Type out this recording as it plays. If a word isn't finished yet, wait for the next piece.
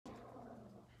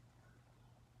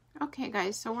Okay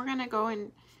guys, so we're gonna go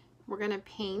and we're gonna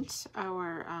paint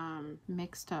our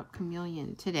mixed up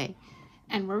chameleon today.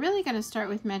 And we're really gonna start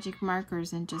with magic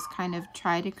markers and just kind of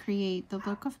try to create the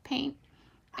look of paint.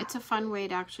 It's a fun way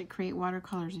to actually create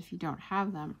watercolors if you don't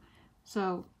have them.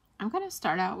 So I'm gonna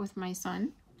start out with my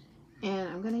sun, and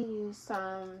I'm gonna use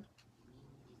some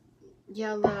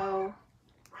yellow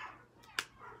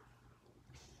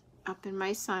up in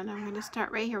my sun. I'm gonna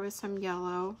start right here with some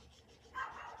yellow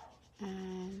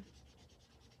and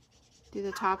do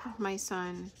the top of my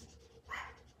sun.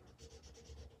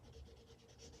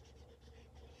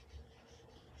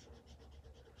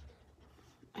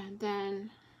 And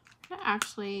then I'm gonna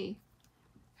actually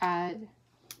add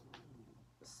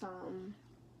some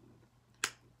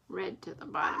red to the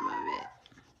bottom of it.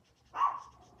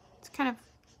 It's kind of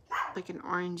like an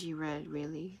orangey red,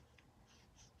 really,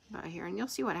 about here. And you'll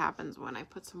see what happens when I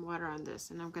put some water on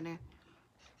this. And I'm gonna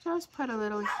just put a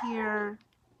little here.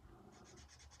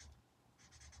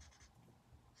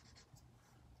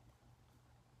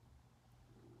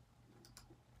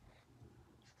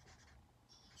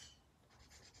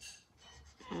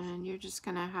 And you're just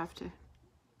gonna have to,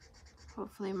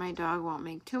 hopefully my dog won't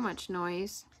make too much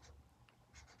noise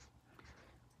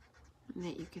and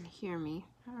that you can hear me.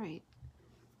 All right.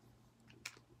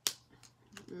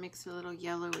 Mix a little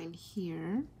yellow in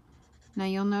here. Now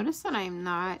you'll notice that I'm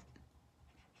not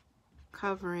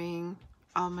covering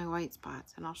all my white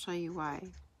spots, and I'll show you why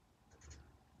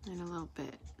in a little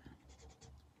bit.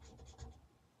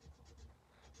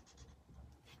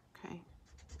 Okay.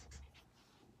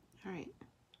 All right.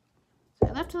 So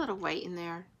I left a little white in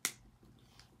there.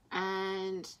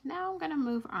 And now I'm gonna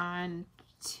move on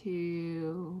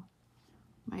to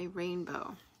my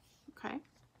rainbow. Okay.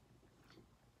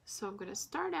 So I'm gonna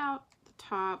start out the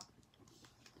top,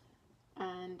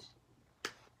 and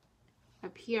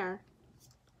up here,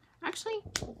 actually,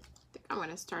 I think I'm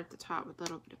gonna start the top with a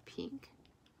little bit of pink.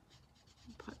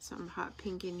 Put some hot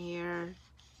pink in here.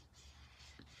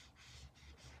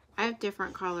 I have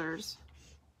different colors.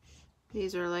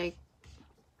 These are like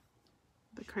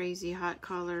the crazy hot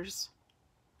colors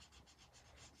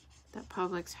that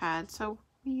Publix had, so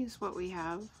we use what we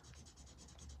have.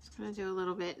 Just gonna do a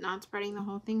little bit, not spreading the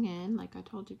whole thing in like I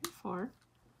told you before.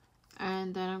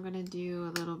 And then I'm gonna do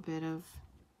a little bit of,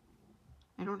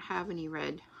 I don't have any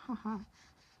red.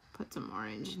 Put some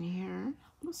orange in here.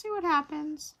 We'll see what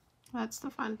happens. That's the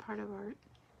fun part of art.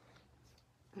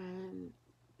 And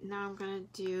now I'm gonna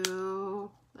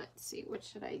do, let's see, what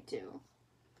should I do?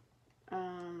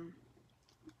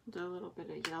 Do a little bit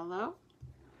of yellow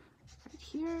right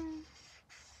here.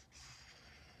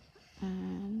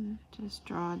 And just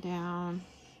draw down.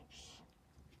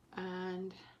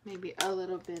 And maybe a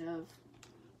little bit of,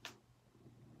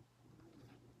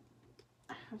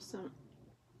 I have some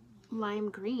lime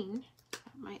green.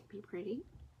 That might be pretty.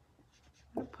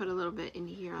 I'll put a little bit in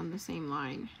here on the same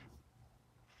line,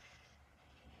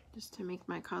 just to make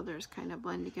my colors kind of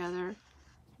blend together.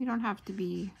 You don't have to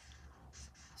be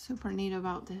super neat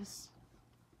about this.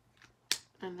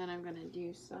 And then I'm gonna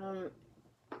do some,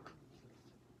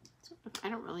 I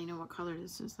don't really know what color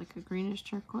this is, like a greenish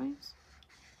turquoise.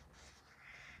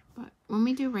 But when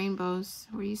we do rainbows,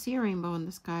 where you see a rainbow in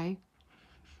the sky,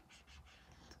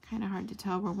 it's kind of hard to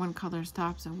tell where one color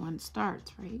stops and one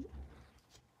starts, right?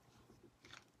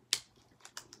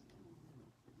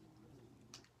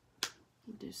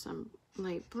 Do some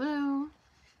light blue,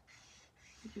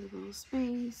 do a little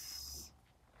space,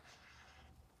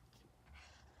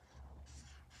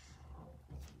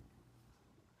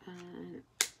 and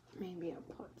maybe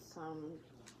I'll put some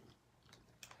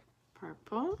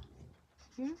purple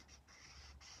here.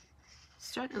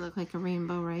 Starting to look like a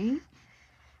rainbow, right?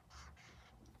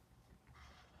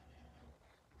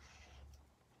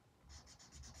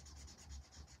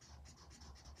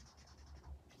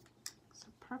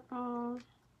 Some purple,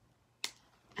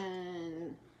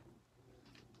 and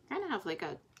kind of have like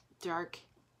a dark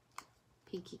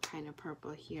pinky kind of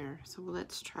purple here. So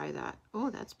let's try that. Oh,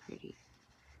 that's pretty.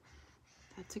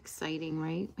 That's exciting,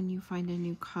 right? When you find a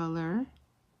new color.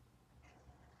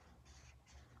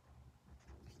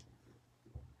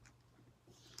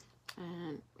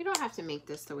 And we don't have to make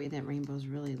this the way that rainbows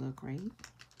really look, right?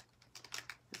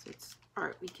 Because it's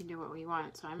art, we can do what we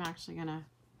want. So I'm actually gonna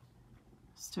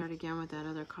start again with that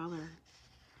other color.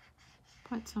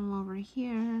 Put some over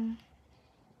here.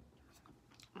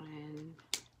 And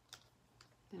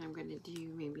then I'm gonna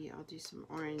do, maybe I'll do some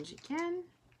orange again.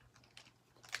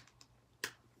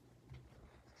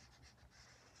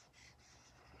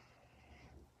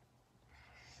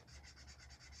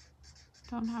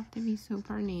 Don't have to be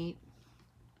super neat.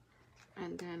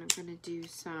 And then I'm gonna do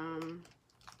some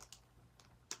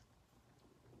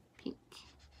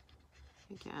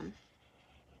again.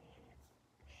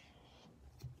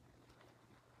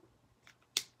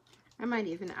 I might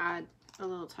even add a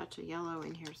little touch of yellow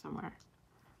in here somewhere.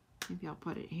 Maybe I'll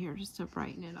put it here just to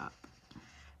brighten it up.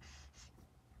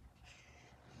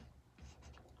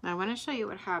 Now I want to show you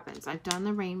what happens. I've done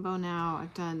the rainbow now.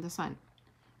 I've done the sun.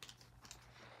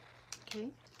 Okay.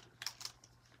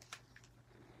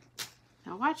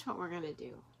 Now watch what we're going to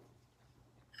do.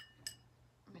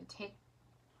 I'm going to take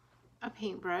a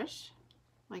paintbrush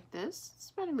like this. It's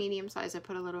about a medium size. I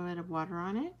put a little bit of water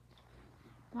on it.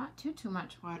 Not too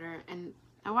much water. And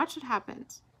now watch what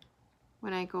happens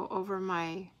when I go over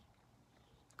my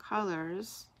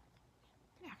colors.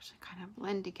 They actually kind of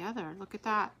blend together. Look at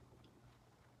that.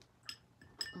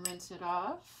 Rinse it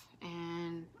off,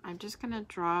 and I'm just going to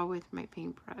draw with my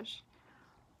paintbrush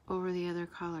over the other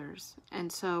colors.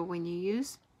 And so when you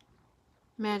use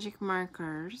magic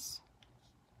markers,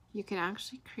 you can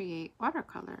actually create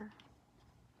watercolor.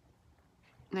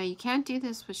 Now you can't do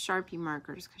this with Sharpie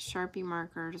markers because Sharpie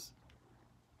markers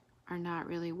are not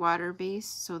really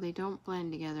water-based, so they don't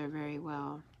blend together very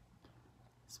well.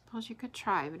 I suppose you could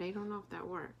try, but I don't know if that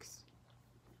works.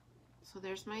 So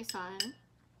there's my sun.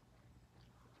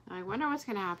 Now I wonder what's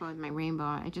going to happen with my rainbow.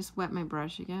 I just wet my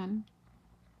brush again,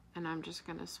 and I'm just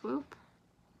going to swoop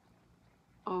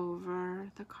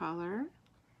over the color.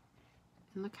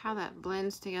 And look how that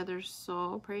blends together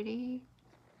so pretty.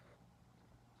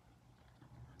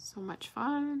 So much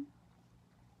fun.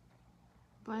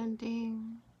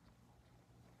 Blending.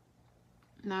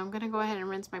 Now I'm going to go ahead and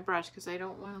rinse my brush because I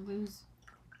don't want to lose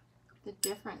the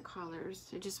different colors.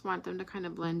 I just want them to kind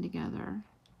of blend together.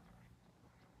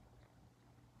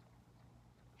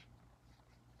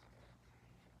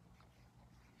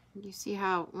 You see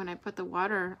how when I put the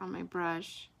water on my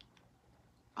brush,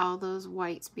 all those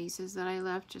white spaces that I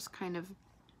left just kind of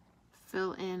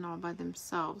fill in all by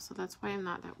themselves. So that's why I'm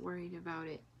not that worried about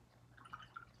it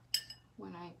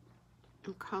when I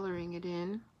am coloring it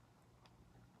in.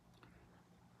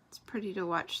 It's pretty to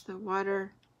watch the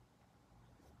water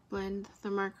blend the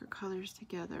marker colors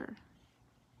together.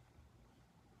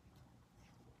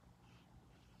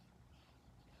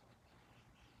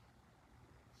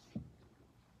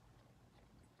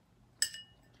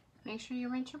 Make sure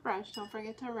you rinse your brush. Don't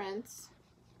forget to rinse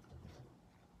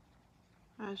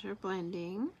as you're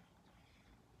blending.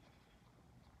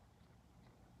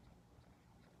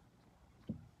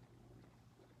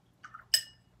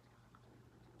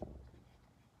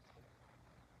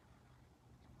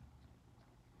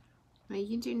 Now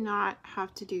you do not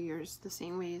have to do yours the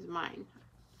same way as mine.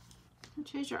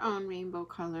 Choose your own rainbow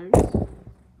colors.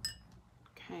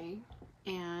 Okay,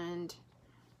 and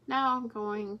now I'm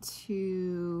going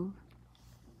to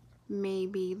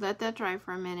maybe let that dry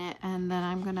for a minute, and then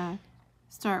I'm gonna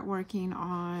start working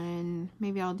on,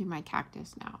 maybe I'll do my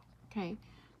cactus now. Okay,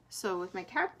 so with my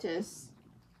cactus,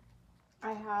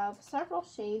 I have several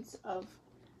shades of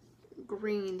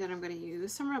green that I'm gonna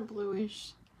use. Some are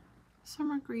bluish,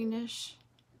 some are greenish.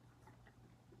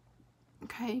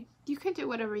 Okay, you can do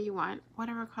whatever you want,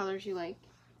 whatever colors you like.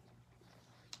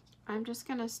 I'm just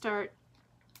gonna start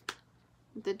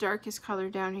with the darkest color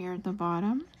down here at the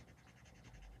bottom.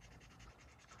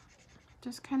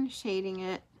 Just kind of shading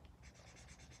it.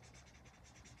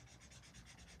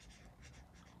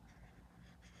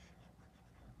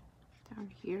 Down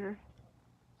here.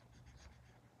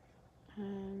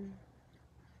 And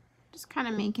just kind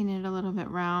of making it a little bit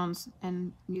round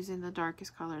and using the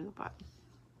darkest color in the bottom.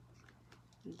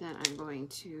 And then I'm going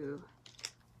to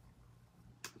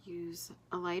use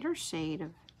a lighter shade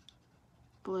of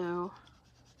blue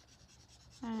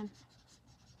and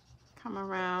come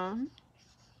around.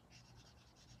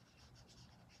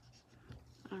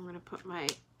 I'm going to put my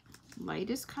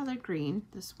lightest color green,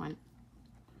 this one,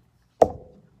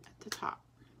 at the top,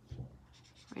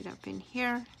 right up in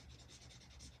here.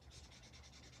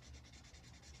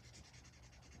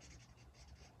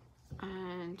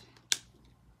 And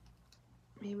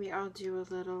maybe I'll do a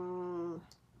little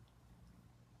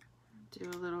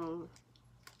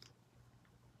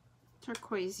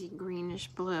turquoisey greenish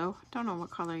blue. Don't know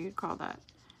what color you'd call that.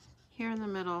 Here in the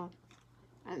middle.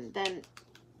 And then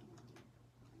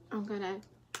I'm gonna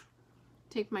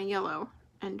take my yellow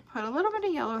and put a little bit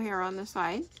of yellow here on the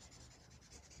side,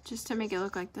 just to make it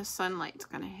look like the sunlight's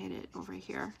gonna hit it over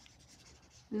here.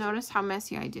 Notice how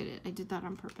messy I did it. I did that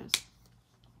on purpose.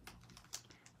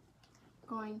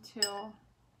 Going to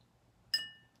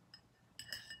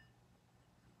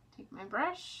take my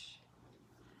brush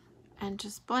and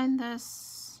just blend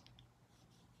this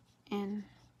in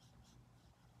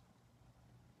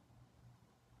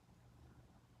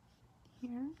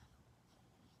here.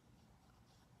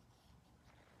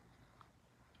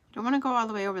 Don't want to go all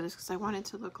the way over this because I want it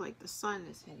to look like the sun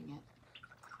is hitting it.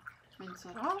 Rinse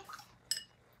it off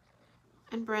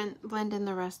and blend in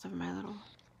the rest of my little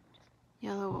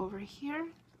yellow over here.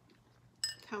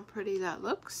 Look how pretty that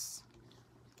looks.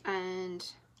 And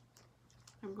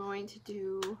I'm going to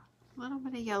do a little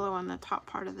bit of yellow on the top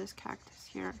part of this cactus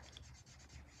here.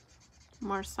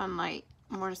 More sunlight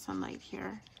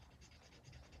here.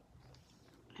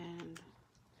 And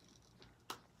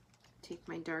take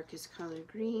my darkest color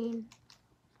green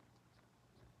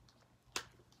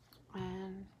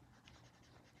and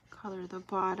color the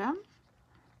bottom.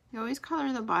 You always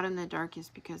color the bottom the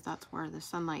darkest because that's where the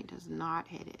sunlight does not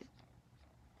hit it.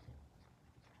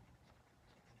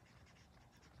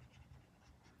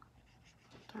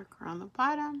 Darker on the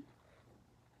bottom.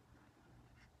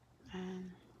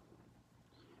 And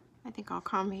I think I'll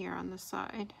come here on the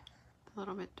side a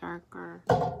little bit darker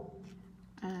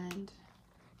and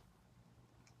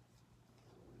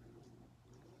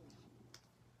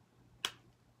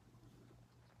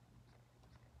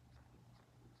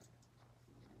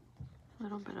a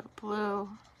little bit of blue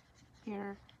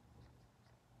here.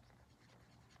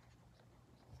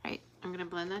 Right, I'm gonna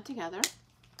blend that together.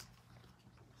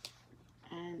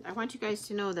 And I want you guys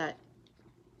to know that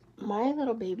my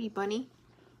little baby bunny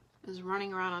is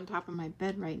running around on top of my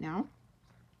bed right now.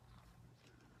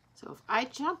 So if I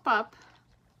jump up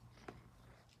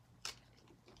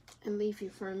and leave you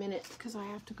for a minute because I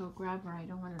have to go grab her, I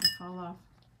don't want her to fall off.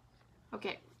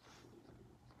 Okay,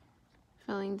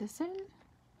 filling this in.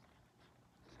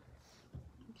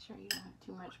 Make sure you don't have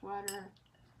too much water.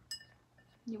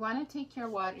 You want to take your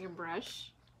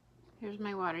brush. Here's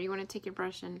my water. You want to take your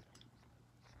brush and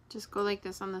just go like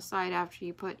this on the side after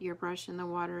you put your brush in the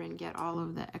water and get all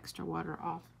of the extra water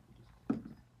off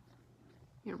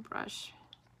your brush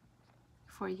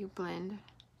before you blend.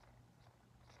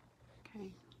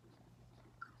 Okay.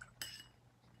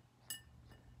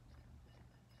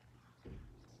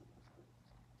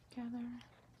 Together.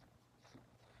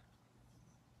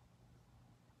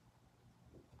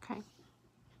 Okay. Look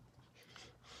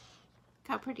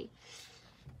how pretty.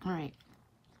 All right.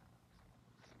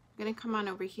 I'm gonna come on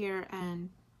over here and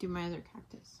do my other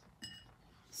cactus.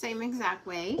 Same exact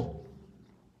way.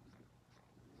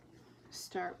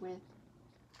 Start with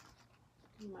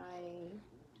my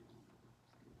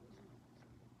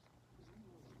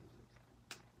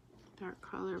dark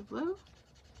color blue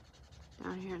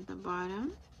down here at the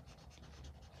bottom.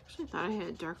 Actually, I thought I had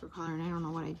a darker color and I don't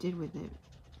know what I did with it.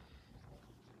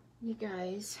 You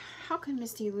guys, how can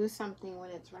Misty lose something when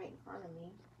it's right in front of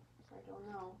me? I don't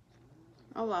know.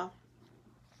 Oh well.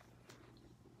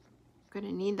 I'm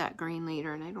gonna need that green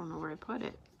later and I don't know where I put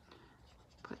it.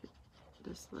 Put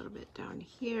this a little bit down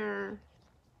here.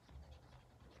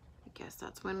 I guess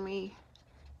that's when we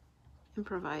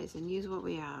improvise and use what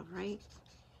we have, right?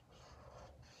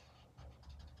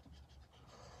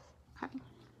 Okay.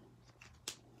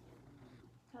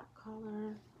 That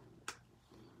color.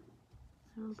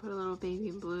 I'm gonna put a little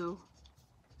baby blue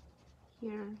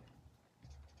here.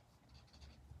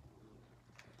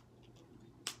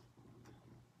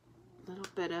 A little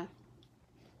bit of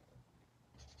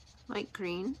light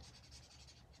green.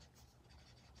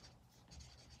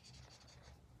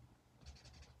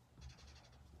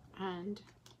 And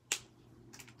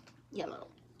yellow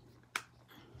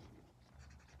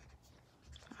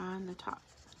on the top.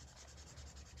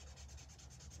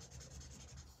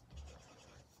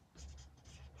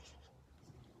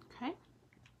 Okay,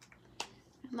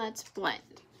 and let's blend.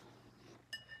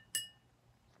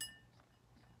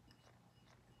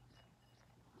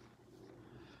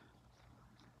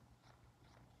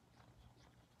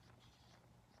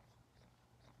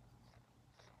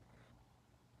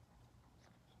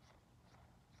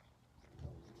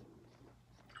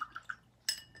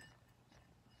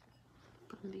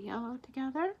 The yellow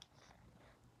together.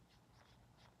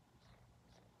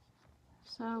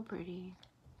 So pretty.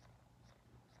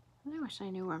 I wish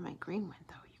I knew where my green went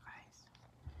though, you guys.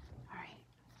 Alright.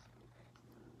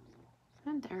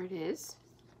 And there it is.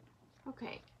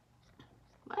 Okay.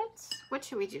 What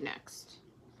should we do next?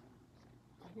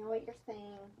 I know what you're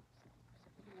saying.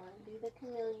 You want to do the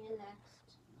chameleon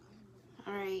next.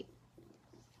 Alright.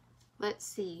 Let's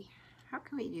see. How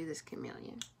can we do this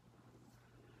chameleon?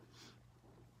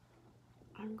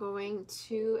 I'm going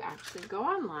to actually go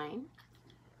online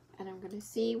and I'm going to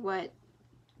see what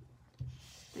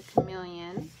the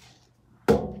chameleon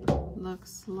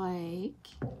looks like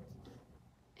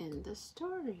in the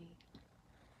story.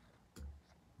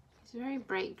 It's very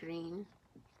bright green.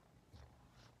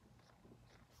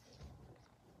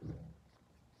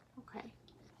 Okay.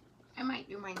 I might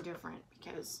do mine different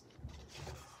because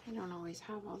I don't always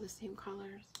have all the same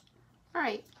colors. All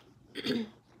right.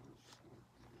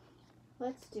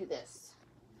 Let's do this.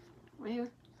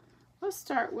 We'll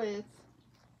start with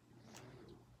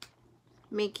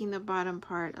making the bottom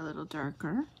part a little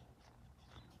darker.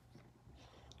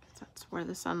 That's where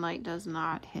the sunlight does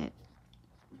not hit.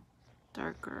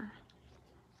 Darker.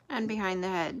 And behind the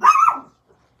head.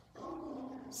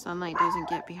 Sunlight doesn't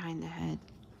get behind the head.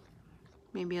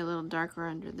 Maybe a little darker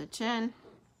under the chin.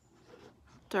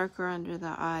 Darker under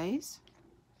the eyes.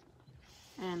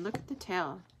 And look at the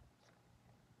tail.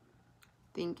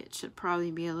 I think it should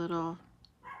probably be a little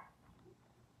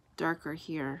darker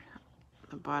here.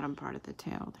 The bottom part of the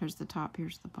tail. There's the top,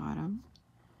 here's the bottom.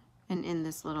 And in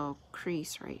this little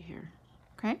crease right here.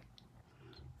 Okay?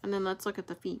 And then let's look at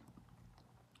the feet.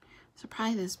 So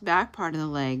probably this back part of the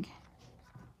leg,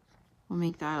 we'll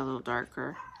make that a little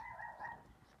darker.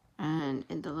 And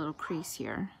in the little crease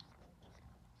here.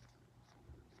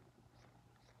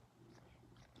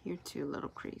 Here too, little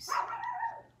crease.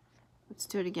 Let's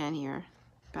do it again here.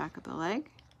 Back of the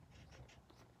leg.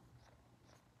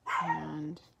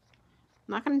 And I'm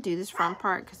not going to do this front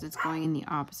part because it's going in the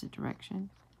opposite direction.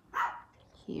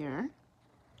 Here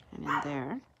and in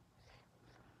there.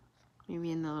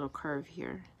 Maybe in the little curve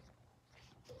here.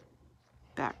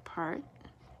 Back part.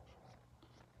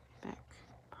 Back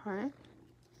part.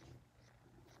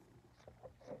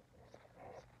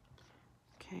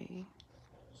 Okay.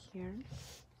 Here.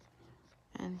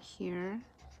 And here.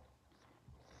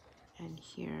 And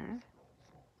here.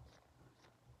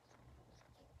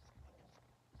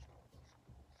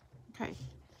 Okay.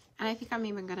 And I think I'm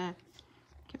even gonna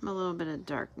give him a little bit of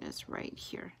darkness right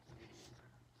here.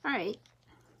 All right.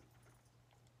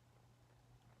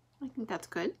 I think that's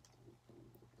good.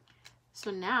 So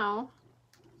now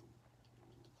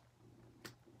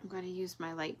I'm going to use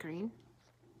my light green.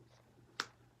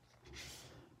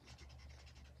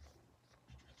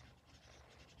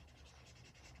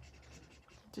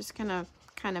 Just gonna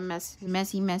kind of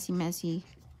messy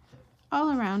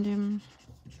all around him.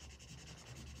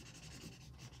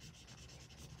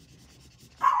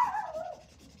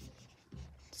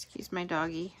 Excuse my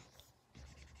doggy.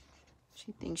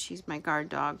 She thinks she's my guard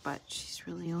dog, but she's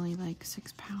really only like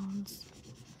 6 pounds.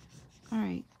 All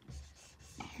right,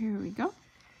 here we go.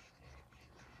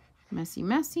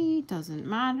 Messy, doesn't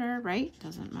matter, right?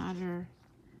 Doesn't matter.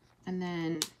 And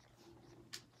then,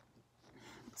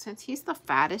 since he's the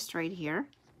fattest right here,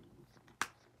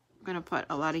 I'm gonna put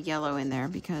a lot of yellow in there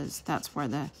because that's where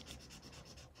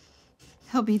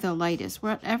he'll be the lightest.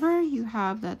 Whatever you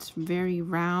have that's very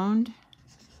round,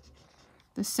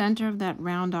 the center of that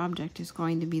round object is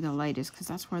going to be the lightest because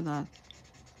that's where the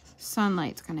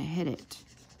sunlight's going to hit it.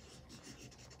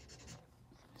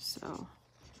 So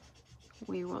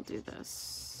we will do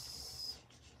this.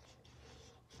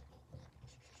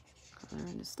 Color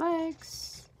in his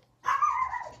legs.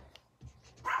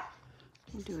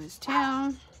 We'll do his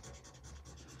tail.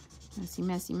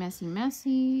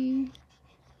 Messy.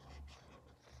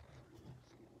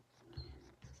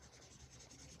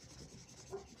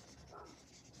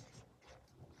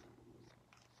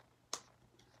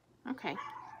 Okay.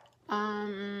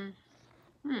 I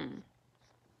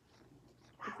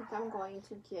think I'm going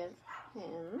to give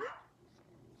him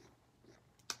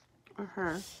or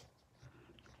her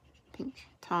pink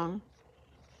tongue.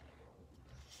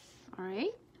 All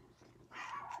right.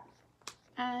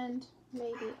 And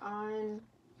maybe on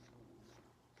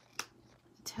the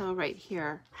tail right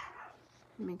here,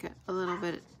 make it a little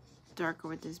bit darker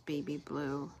with this baby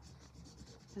blue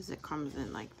as it comes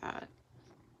in like that.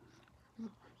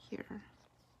 Here.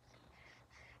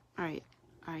 All right,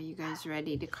 are you guys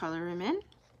ready to color him in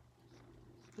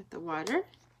with the water?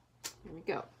 Here we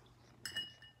go.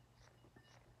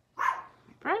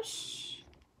 Brush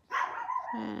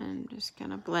and just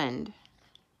gonna blend.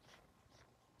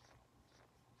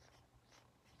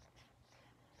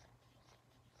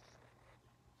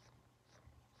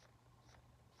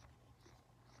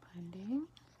 Blending.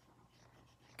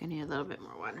 I need a little bit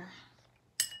more water.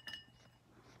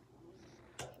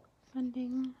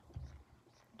 Blending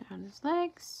down his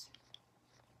legs.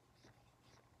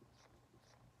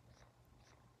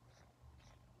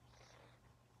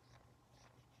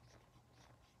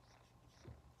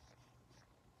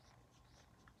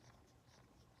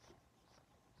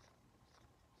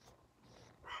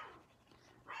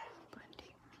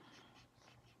 Blending.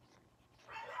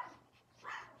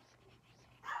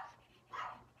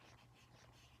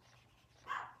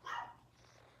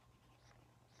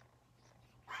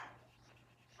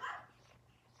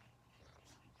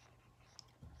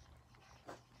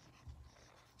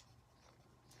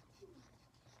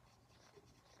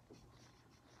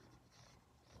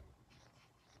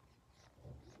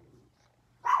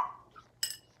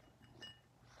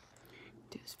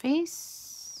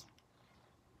 face.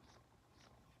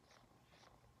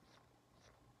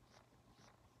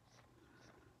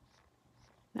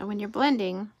 Now when you're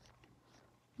blending,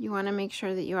 you want to make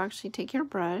sure that you actually take your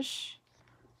brush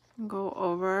and go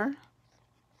over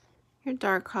your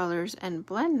dark colors and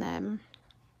blend them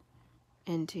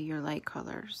into your light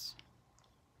colors.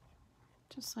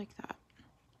 Just like that.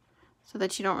 So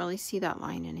that you don't really see that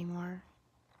line anymore.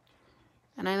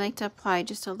 And I like to apply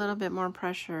just a little bit more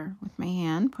pressure with my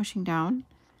hand, pushing down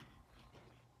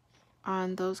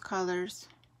on those colors,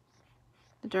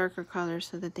 the darker colors,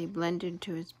 so that they blend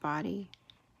into his body.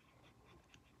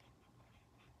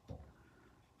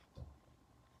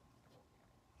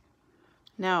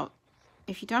 Now,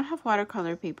 if you don't have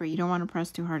watercolor paper, you don't want to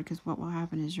press too hard, because what will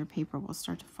happen is your paper will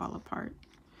start to fall apart.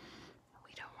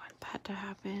 We don't want that to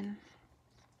happen.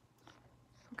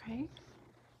 Okay.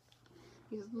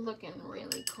 He's looking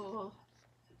really cool.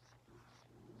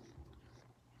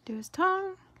 Do his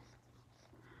tongue.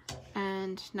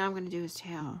 And now I'm going to do his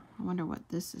tail. I wonder what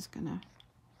this is going to,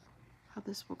 how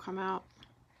this will come out.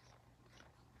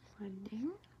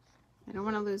 Blending. I don't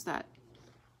want to lose that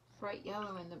bright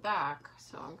yellow in the back,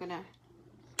 so I'm going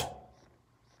to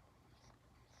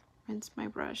rinse my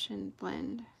brush and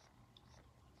blend.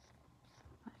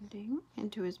 Blending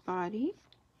into his body.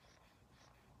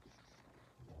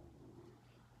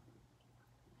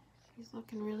 He's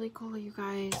looking really cool, you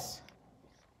guys.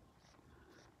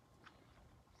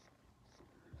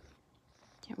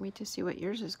 Can't wait to see what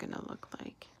yours is gonna look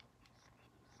like.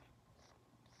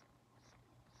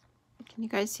 Can you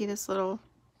guys see this little,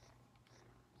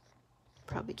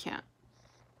 probably can't,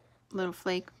 little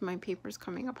flake? My paper's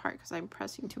coming apart because I'm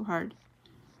pressing too hard.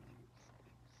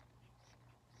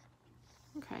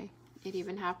 Okay, it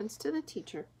even happens to the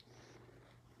teacher.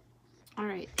 All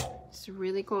right, it's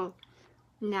really cool.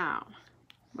 Now,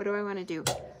 what do I want to do?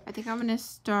 I think I'm going to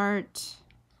start,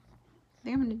 I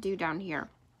think I'm going to do down here.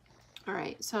 All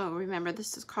right, so remember,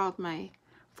 this is called my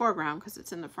foreground because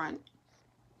it's in the front.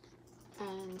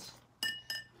 And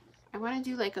I want to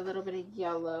do like a little bit of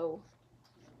yellow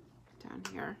down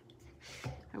here.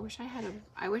 I wish I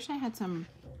had some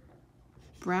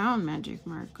brown magic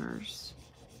markers.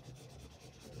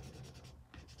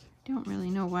 I don't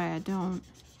really know why I don't.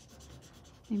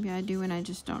 Maybe I do and I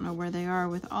just don't know where they are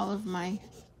with all of my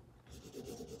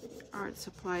art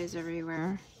supplies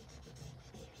everywhere.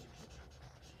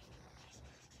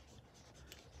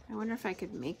 I wonder if I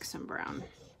could make some brown.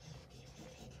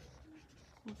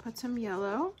 I'll put some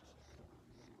yellow.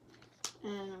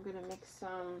 And I'm gonna mix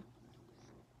some,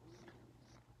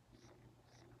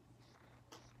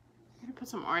 I'm gonna put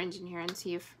some orange in here and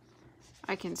see if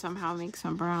I can somehow make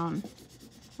some brown.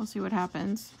 We'll see what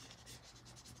happens.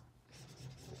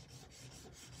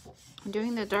 I'm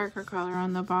doing the darker color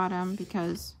on the bottom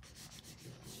because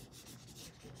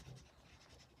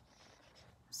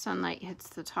sunlight hits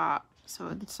the top, so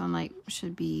the sunlight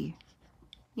should be,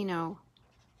 you know,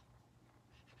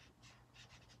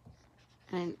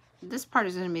 and this part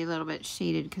is going to be a little bit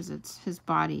shaded because it's his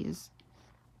body is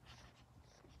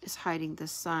hiding the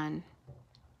sun.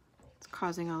 It's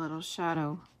causing a little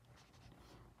shadow.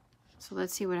 So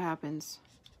let's see what happens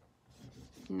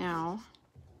now.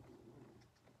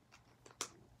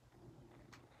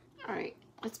 All right,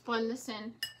 let's blend this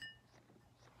in.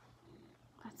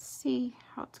 Let's see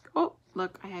how it's, oh,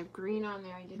 look, I have green on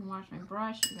there. I didn't wash my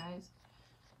brush, you guys.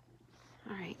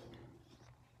 All right.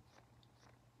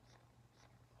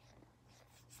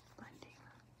 Blending.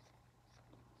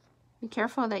 Be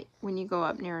careful that when you go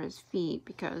up near his feet,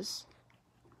 because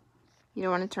you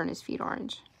don't want to turn his feet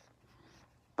orange.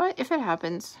 But if it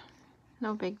happens,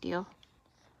 no big deal.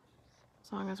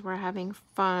 As long as we're having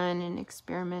fun and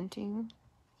experimenting.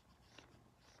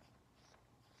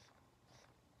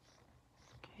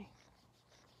 Okay.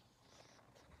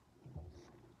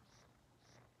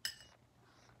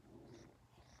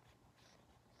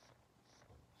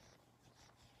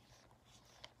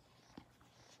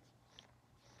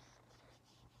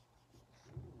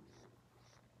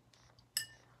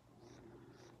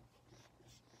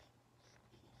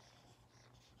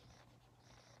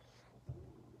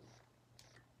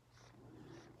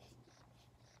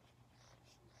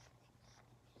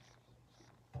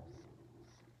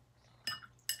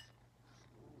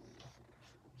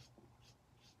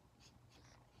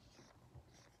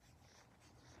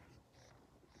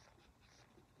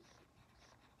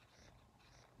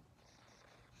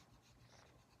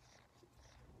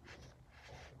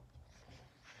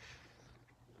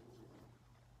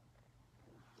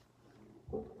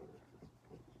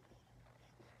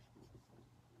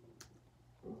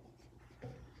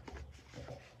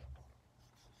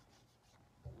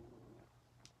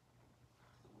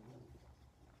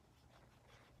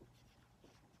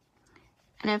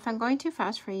 And if I'm going too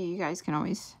fast for you, you guys can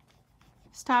always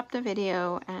stop the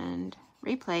video and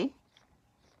replay.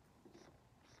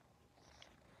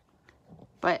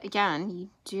 But again, you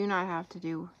do not have to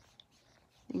do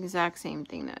the exact same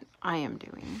thing that I am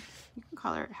doing. You can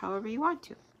color it however you want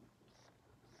to.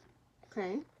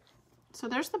 Okay, so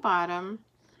there's the bottom,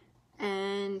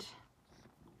 and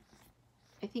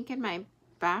I think in my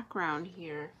background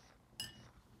here,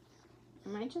 I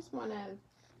might just want to,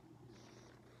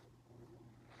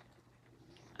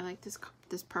 I like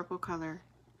this purple color.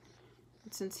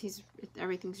 And since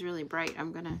everything's really bright,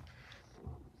 I'm gonna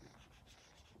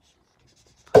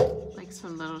put like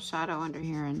some little shadow under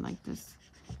here and like this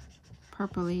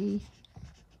purpley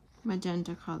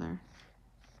magenta color.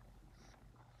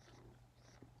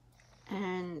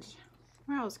 And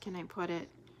where else can I put it?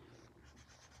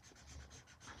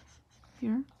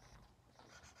 Here.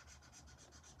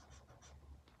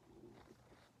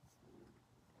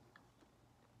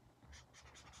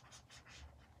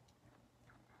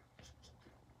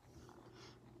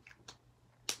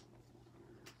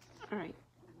 All right.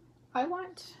 I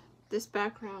want this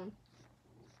background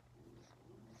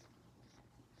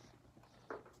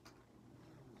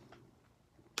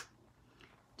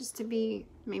just to be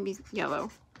maybe yellow.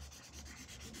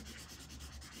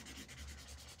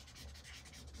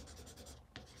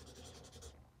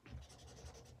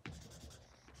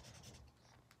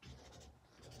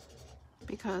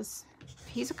 Because if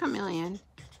he's a chameleon,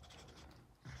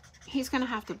 he's gonna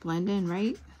have to blend in,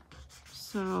 right?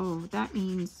 So that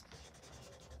means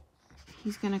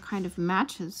he's gonna kind of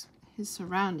match his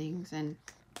surroundings, and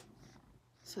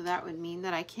so that would mean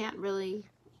that I can't really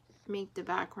make the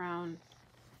background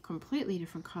completely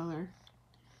different color.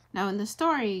 Now in the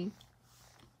story,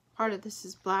 part of this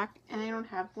is black, and I don't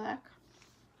have black,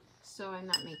 so I'm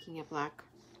not making it black.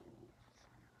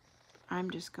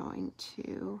 I'm just going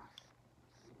to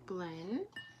blend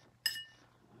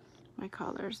my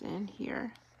colors in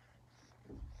here.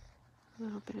 A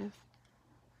little bit of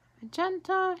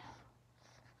magenta,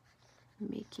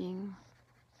 making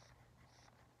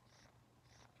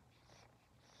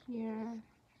here,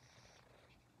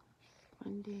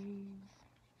 blending.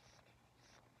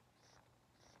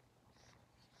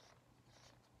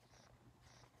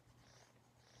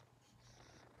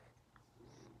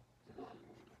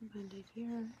 Blend it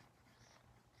here.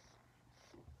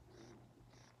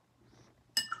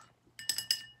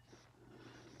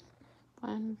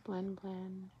 Blend, blend,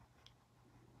 blend.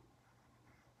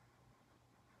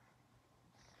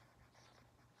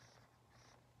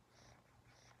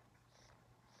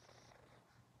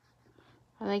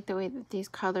 I like the way that these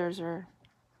colors are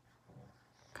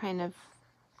kind of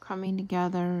coming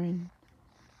together, and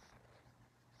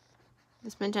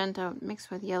this magenta mixed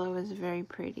with yellow is very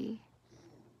pretty.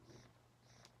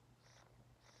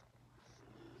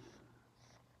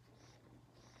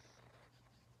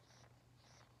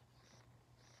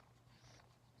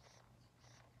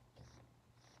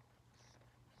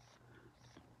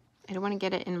 I don't want to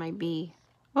get it in my bee.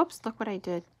 Oops, look what I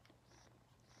did.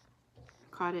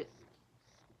 Caught it.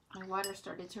 My water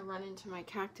started to run into my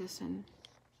cactus, and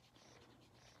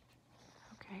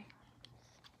okay.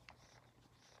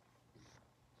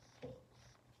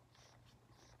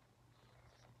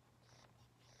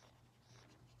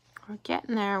 We're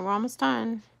getting there. We're almost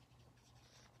done.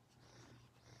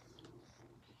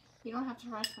 You don't have to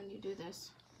rush when you do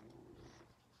this.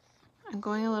 I'm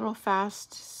going a little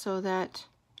fast so that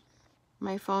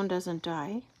my phone doesn't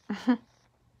die.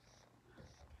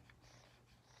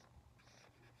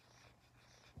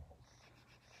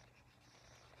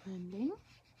 Blending.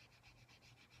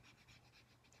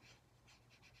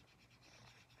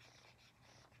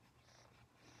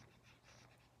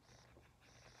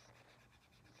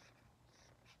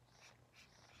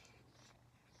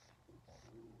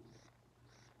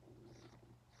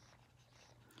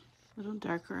 A little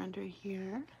darker under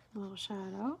here, a little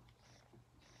shadow.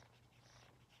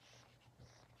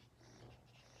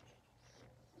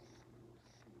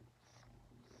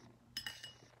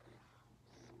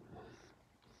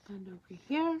 Blend over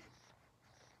here.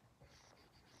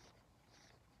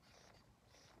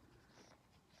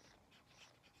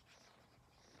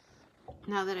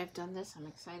 Now that I've done this, I'm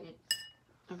excited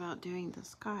about doing the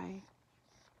sky.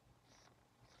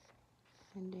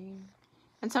 Blending.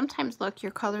 And sometimes, look,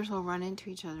 your colors will run into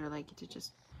each other, like to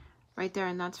just right there,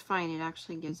 and that's fine. It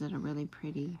actually gives it a really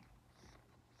pretty,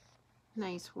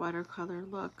 nice watercolor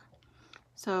look.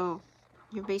 So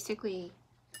you're basically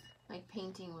like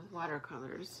painting with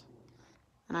watercolors.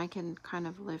 And I can kind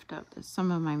of lift up some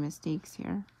of my mistakes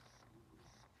here.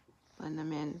 Blend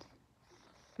them in.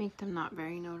 Make them not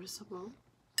very noticeable.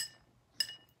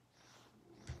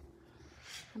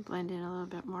 And blend in a little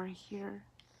bit more here.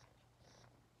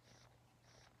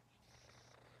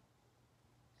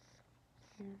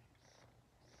 Here.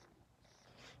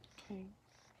 Okay.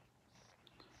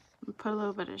 And put a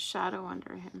little bit of shadow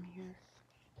under him here.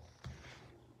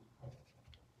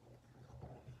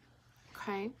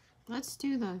 Okay, let's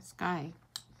do the sky.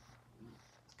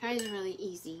 Sky is really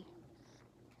easy.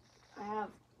 I have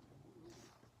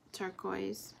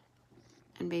turquoise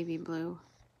and baby blue.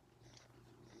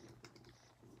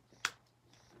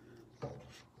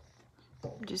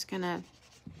 I'm just gonna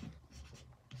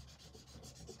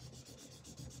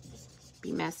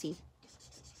be messy.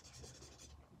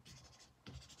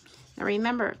 Now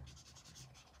remember,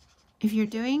 if you're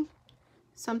doing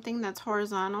something that's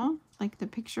horizontal, like the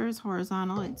picture is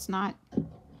horizontal, it's not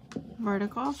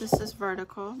vertical. This is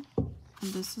vertical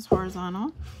and this is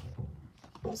horizontal.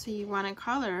 So you want to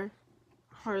color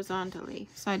horizontally,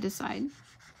 side to side.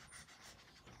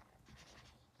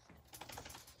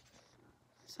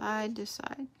 Side to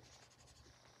side.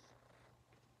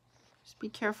 Just be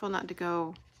careful not to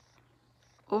go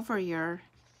over your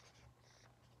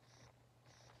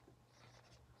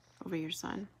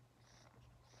sun.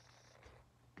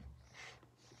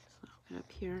 A little bit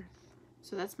up here.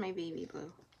 So that's my baby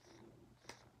blue.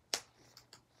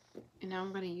 And now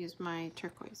I'm going to use my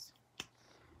turquoise.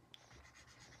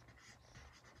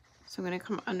 So I'm going to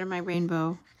come under my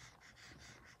rainbow,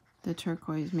 the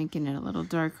turquoise, making it a little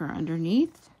darker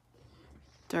underneath,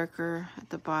 darker at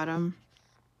the bottom.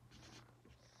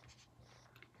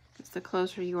 Because the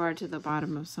closer you are to the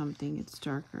bottom of something, it's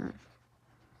darker.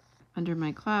 Under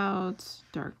my clouds,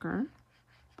 darker,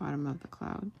 bottom of the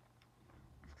cloud.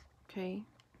 Okay,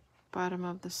 bottom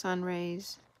of the sun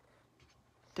rays,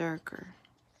 darker.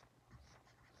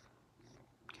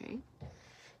 Okay.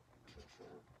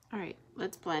 All right,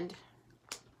 let's blend.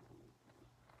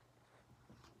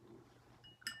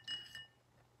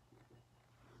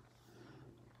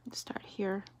 Let's start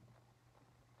here.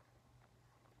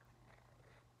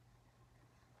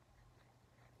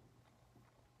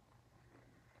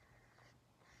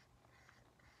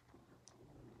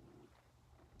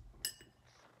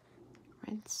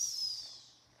 Rinse.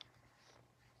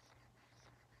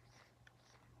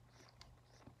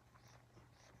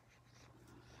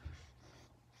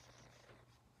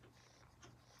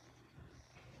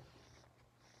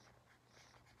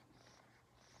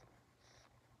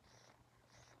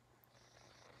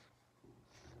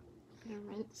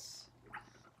 Rinse.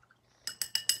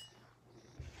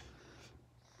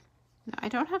 Now, I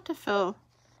don't have to fill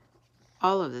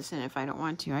all of this in if I don't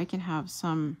want to. I can have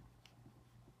some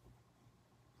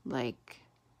like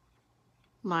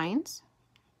lines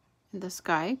in the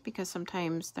sky, because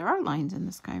sometimes there are lines in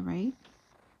the sky, right?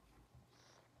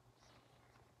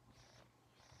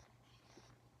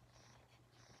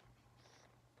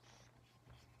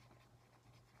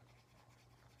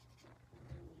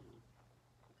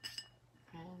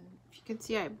 If you can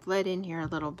see, I bled in here a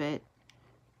little bit.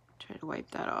 Try to wipe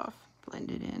that off.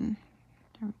 Blend it in.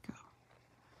 There we go.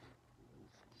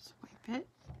 Just wipe it.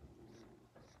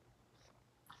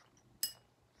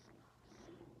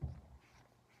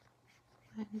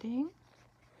 Blending.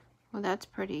 Well, that's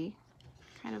pretty.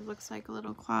 Kind of looks like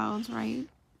little clouds, right?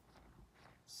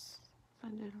 Let's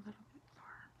blend it a little bit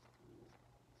more.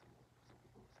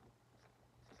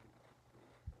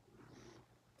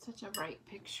 Such a bright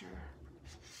picture.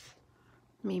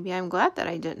 Maybe I'm glad that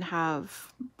I didn't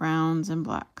have browns and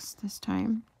blacks this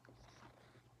time.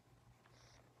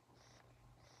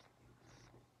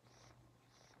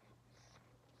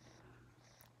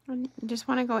 You just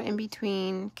want to go in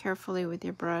between carefully with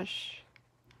your brush.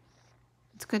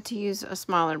 It's good to use a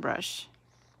smaller brush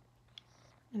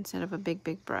instead of a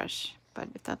big brush. But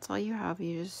if that's all you have,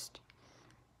 you just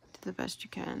do the best you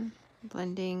can.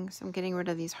 Blending, so I'm getting rid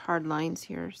of these hard lines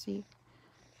here, see?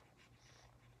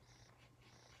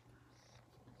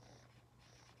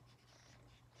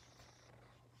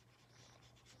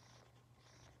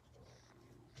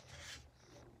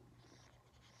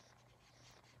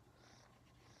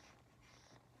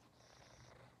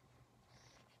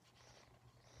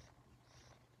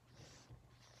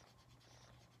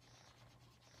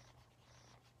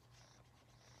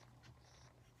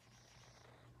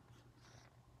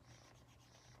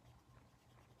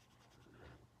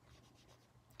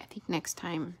 I think next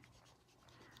time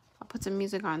I'll put some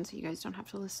music on so you guys don't have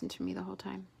to listen to me the whole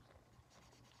time.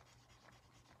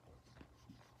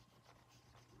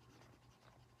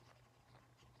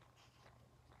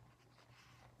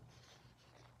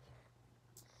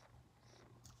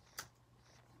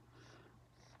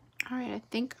 All right, I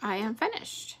think I am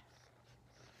finished.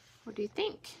 What do you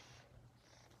think?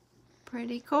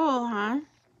 Pretty cool, huh?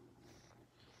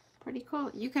 Pretty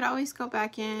cool. You could always go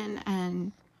back in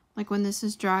and, like, when this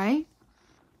is dry,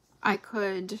 I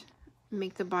could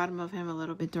make the bottom of him a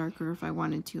little bit darker if I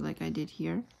wanted to, like I did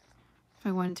here. If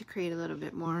I wanted to create a little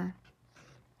bit more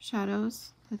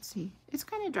shadows. Let's see. It's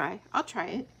kind of dry. I'll try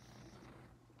it.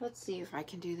 Let's see if I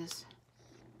can do this.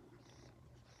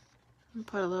 I'll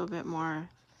put a little bit more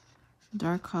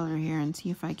dark color here and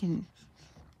see if I can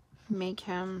make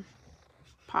him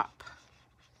pop.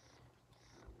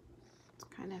 It's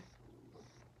kind of...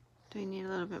 Do I need a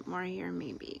little bit more here?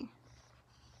 Maybe.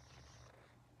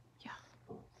 Yeah.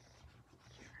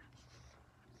 Here.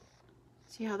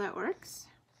 See how that works?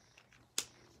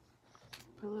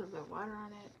 Put a little bit of water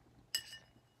on it.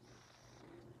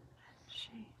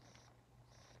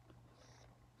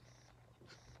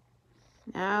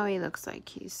 Now he looks like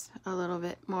he's a little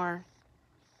bit more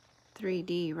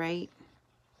 3D, right?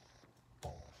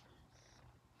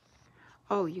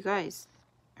 Oh, you guys,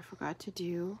 I forgot to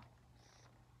do...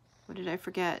 What did I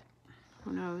forget?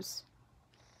 Who knows?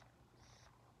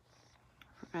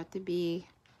 I forgot the bee.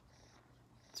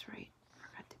 That's right, I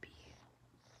forgot the bee.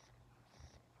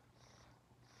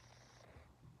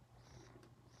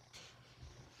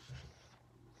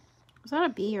 Was that a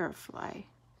bee or a fly?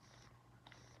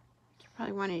 You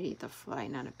probably wanted to eat the fly,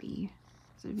 not a bee.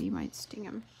 Because the bee might sting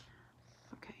him.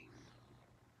 Okay.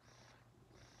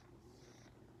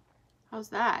 How's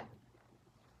that?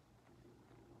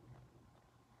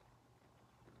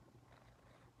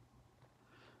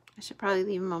 I should probably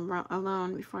leave him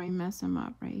alone before I mess him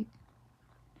up, right?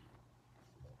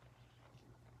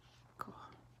 Cool.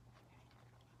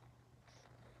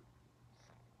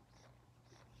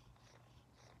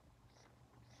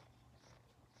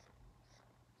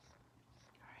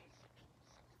 Alright.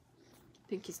 I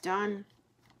think he's done.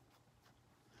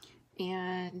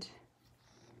 And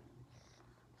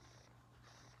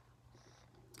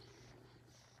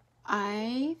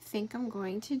I think I'm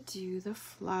going to do the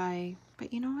fly,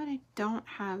 but you know what? I don't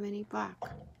have any black.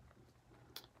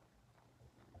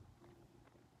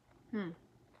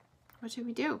 What should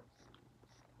we do?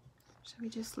 Should we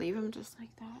just leave him just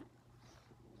like that?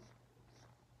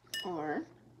 Or,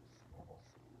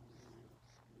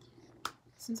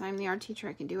 since I'm the art teacher,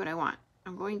 I can do what I want.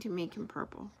 I'm going to make him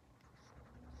purple.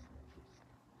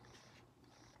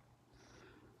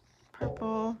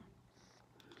 Purple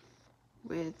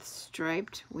with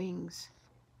striped wings.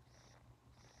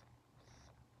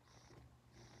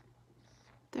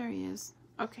 There he is.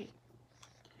 Okay,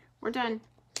 we're done.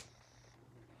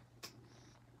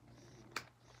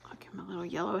 I'll give him a little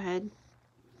yellow head.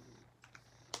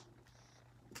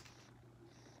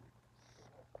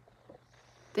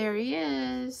 There he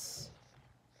is.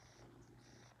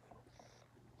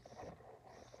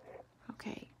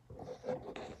 Okay,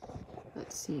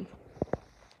 let's see.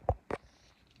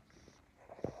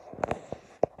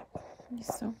 He's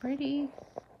so pretty.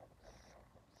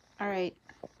 All right.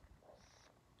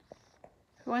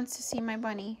 Who wants to see my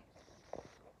bunny?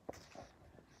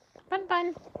 Bun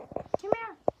Bun, come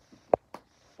here.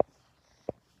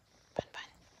 Bun Bun.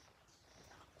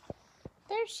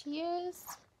 There she is.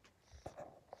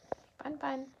 Bun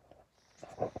Bun.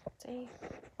 Say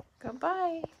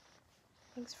goodbye.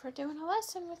 Thanks for doing a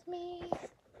lesson with me.